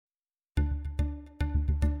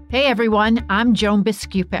Hey everyone, I'm Joan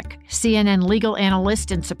Biskupik, CNN legal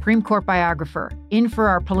analyst and Supreme Court biographer, in for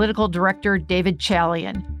our political director, David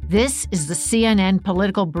Chalian. This is the CNN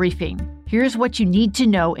Political Briefing. Here's what you need to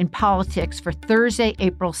know in politics for Thursday,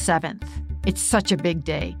 April 7th. It's such a big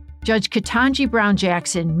day. Judge Ketanji Brown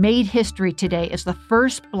Jackson made history today as the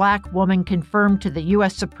first Black woman confirmed to the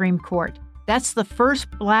U.S. Supreme Court. That's the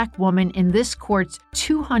first Black woman in this court's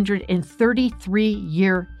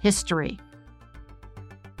 233-year history.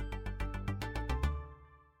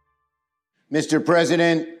 Mr.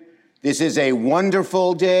 President, this is a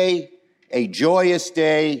wonderful day, a joyous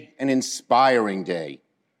day, an inspiring day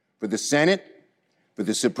for the Senate, for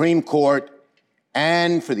the Supreme Court,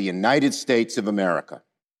 and for the United States of America.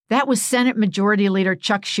 That was Senate Majority Leader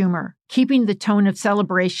Chuck Schumer, keeping the tone of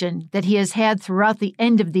celebration that he has had throughout the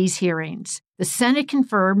end of these hearings. The Senate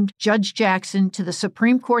confirmed Judge Jackson to the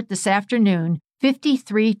Supreme Court this afternoon,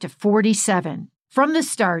 53-47. From the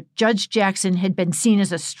start, Judge Jackson had been seen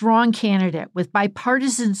as a strong candidate with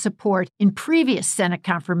bipartisan support in previous Senate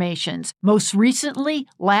confirmations. Most recently,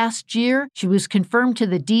 last year, she was confirmed to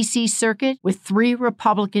the D.C. Circuit with 3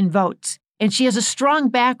 Republican votes. And she has a strong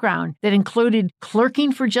background that included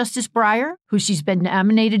clerking for Justice Breyer, who she's been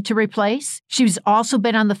nominated to replace. She's also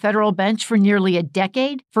been on the federal bench for nearly a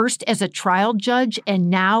decade, first as a trial judge and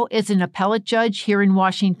now as an appellate judge here in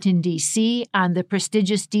Washington, D.C. on the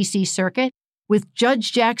prestigious D.C. Circuit. With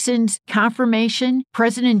Judge Jackson's confirmation,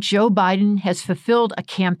 President Joe Biden has fulfilled a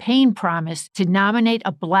campaign promise to nominate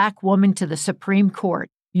a Black woman to the Supreme Court.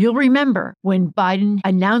 You'll remember when Biden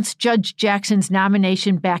announced Judge Jackson's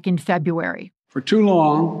nomination back in February. For too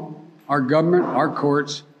long, our government, our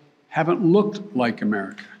courts, haven't looked like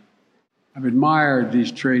America. I've admired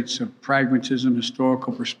these traits of pragmatism,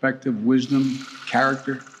 historical perspective, wisdom,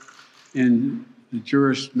 character in the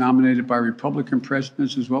jurists nominated by Republican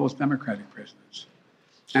presidents as well as Democratic presidents.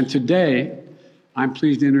 And today, I'm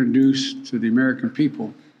pleased to introduce to the American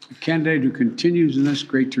people a candidate who continues in this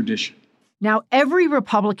great tradition. Now, every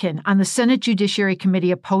Republican on the Senate Judiciary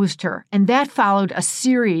Committee opposed her, and that followed a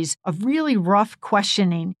series of really rough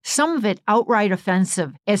questioning, some of it outright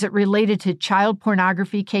offensive as it related to child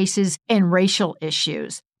pornography cases and racial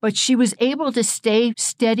issues. But she was able to stay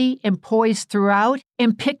steady and poised throughout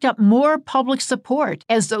and picked up more public support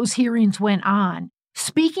as those hearings went on.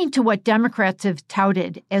 Speaking to what Democrats have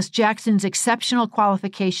touted as Jackson's exceptional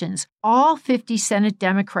qualifications, all 50 Senate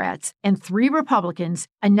Democrats and 3 Republicans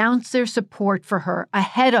announced their support for her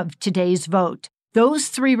ahead of today's vote. Those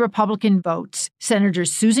 3 Republican votes,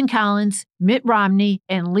 Senators Susan Collins, Mitt Romney,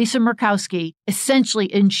 and Lisa Murkowski,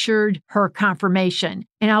 essentially ensured her confirmation.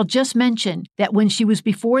 And I'll just mention that when she was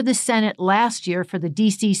before the Senate last year for the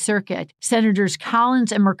D.C. Circuit, Senators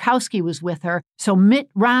Collins and Murkowski was with her. So Mitt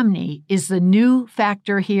Romney is the new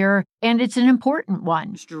factor here, and it's an important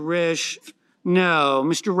one. Mr. Risch, no.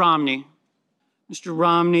 Mr. Romney. Mr.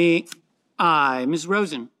 Romney, aye. Ms.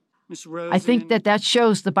 Rosen. I think that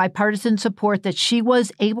shows the bipartisan support that she was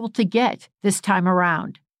able to get this time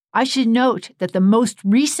around. I should note that the most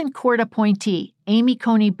recent court appointee, Amy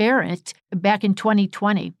Coney Barrett, back in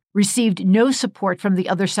 2020, received no support from the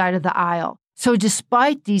other side of the aisle. So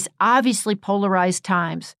despite these obviously polarized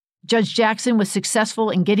times, Judge Jackson was successful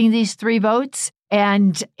in getting these 3 votes,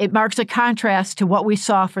 and it marks a contrast to what we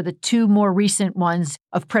saw for the 2 more recent ones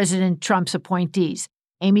of President Trump's appointees.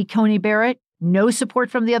 Amy Coney Barrett, no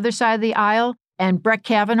support from the other side of the aisle, and Brett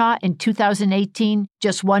Kavanaugh in 2018,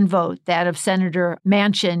 just 1 vote, that of Senator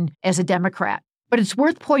Manchin as a Democrat. But it's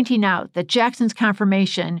worth pointing out that Jackson's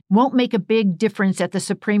confirmation won't make a big difference at the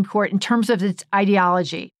Supreme Court in terms of its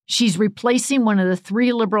ideology. She's replacing one of the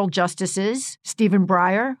 3 liberal justices, Stephen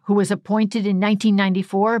Breyer, who was appointed in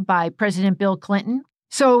 1994 by President Bill Clinton.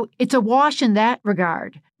 So it's a wash in that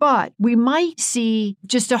regard. But we might see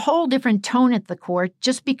just a whole different tone at the court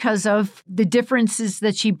just because of the differences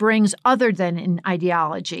that she brings other than in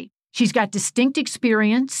ideology. She's got distinct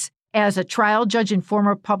experience as a trial judge and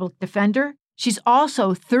former public defender. She's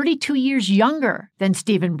also 32 years younger than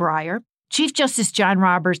Stephen Breyer. Chief Justice John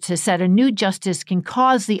Roberts has said a new justice can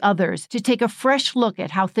cause the others to take a fresh look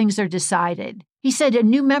at how things are decided. He said a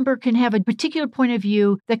new member can have a particular point of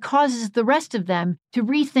view that causes the rest of them to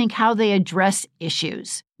rethink how they address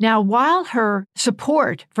issues. Now, while her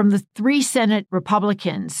support from the 3 Senate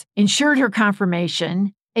Republicans ensured her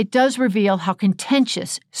confirmation, it does reveal how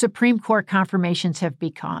contentious Supreme Court confirmations have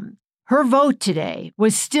become. Her vote today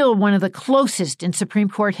was still one of the closest in Supreme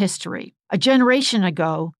Court history. A generation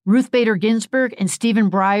ago, Ruth Bader Ginsburg and Stephen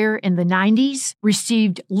Breyer in the 90s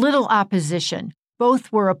received little opposition.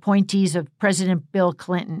 both were appointees of President Bill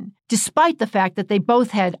Clinton, despite the fact that they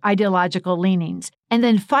both had ideological leanings. And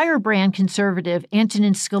then firebrand conservative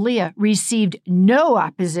Antonin Scalia received no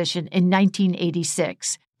opposition in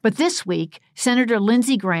 1986. But this week, Senator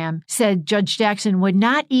Lindsey Graham said Judge Jackson would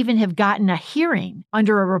not even have gotten a hearing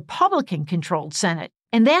under a Republican-controlled Senate.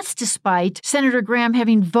 And that's despite Senator Graham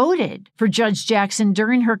having voted for Judge Jackson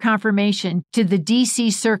during her confirmation to the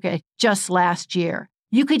D.C. Circuit just last year.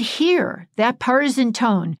 You could hear that partisan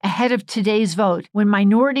tone ahead of today's vote when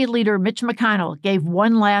Minority Leader Mitch McConnell gave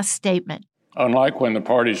one last statement. Unlike when the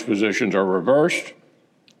party's positions are reversed,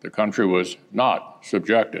 the country was not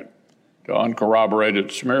subjected to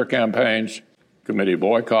uncorroborated smear campaigns, committee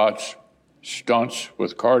boycotts, stunts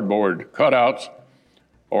with cardboard cutouts,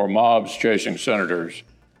 or mobs chasing senators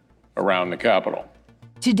around the Capitol.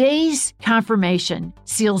 Today's confirmation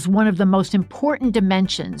seals one of the most important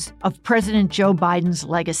dimensions of President Joe Biden's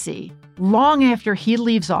legacy. Long after he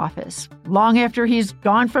leaves office, long after he's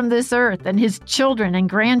gone from this earth and his children and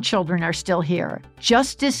grandchildren are still here,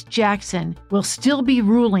 Justice Jackson will still be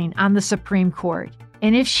ruling on the Supreme Court.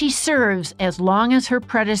 And if she serves as long as her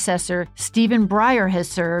predecessor, Stephen Breyer, has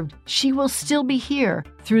served, she will still be here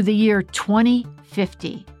through the year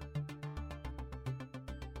 2050.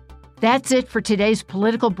 That's it for today's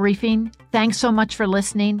political briefing. Thanks so much for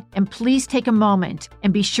listening, and please take a moment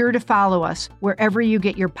and be sure to follow us wherever you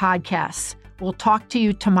get your podcasts. We'll talk to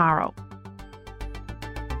you tomorrow.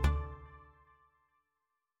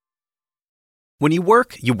 When you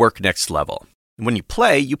work next level. And when you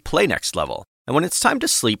play next level. And when it's time to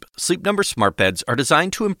sleep, Sleep Number smart beds are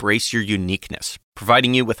designed to embrace your uniqueness,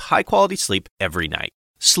 providing you with high-quality sleep every night.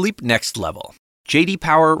 Sleep next level. J.D.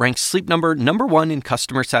 Power ranks Sleep Number #1 in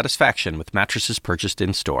customer satisfaction with mattresses purchased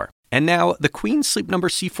in-store. And now, the Queen Sleep Number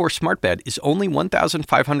C4 smart bed is only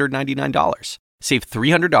 $1,599. Save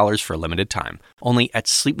 $300 for a limited time, only at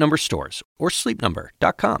Sleep Number stores or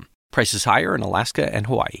sleepnumber.com. Prices higher in Alaska and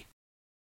Hawaii.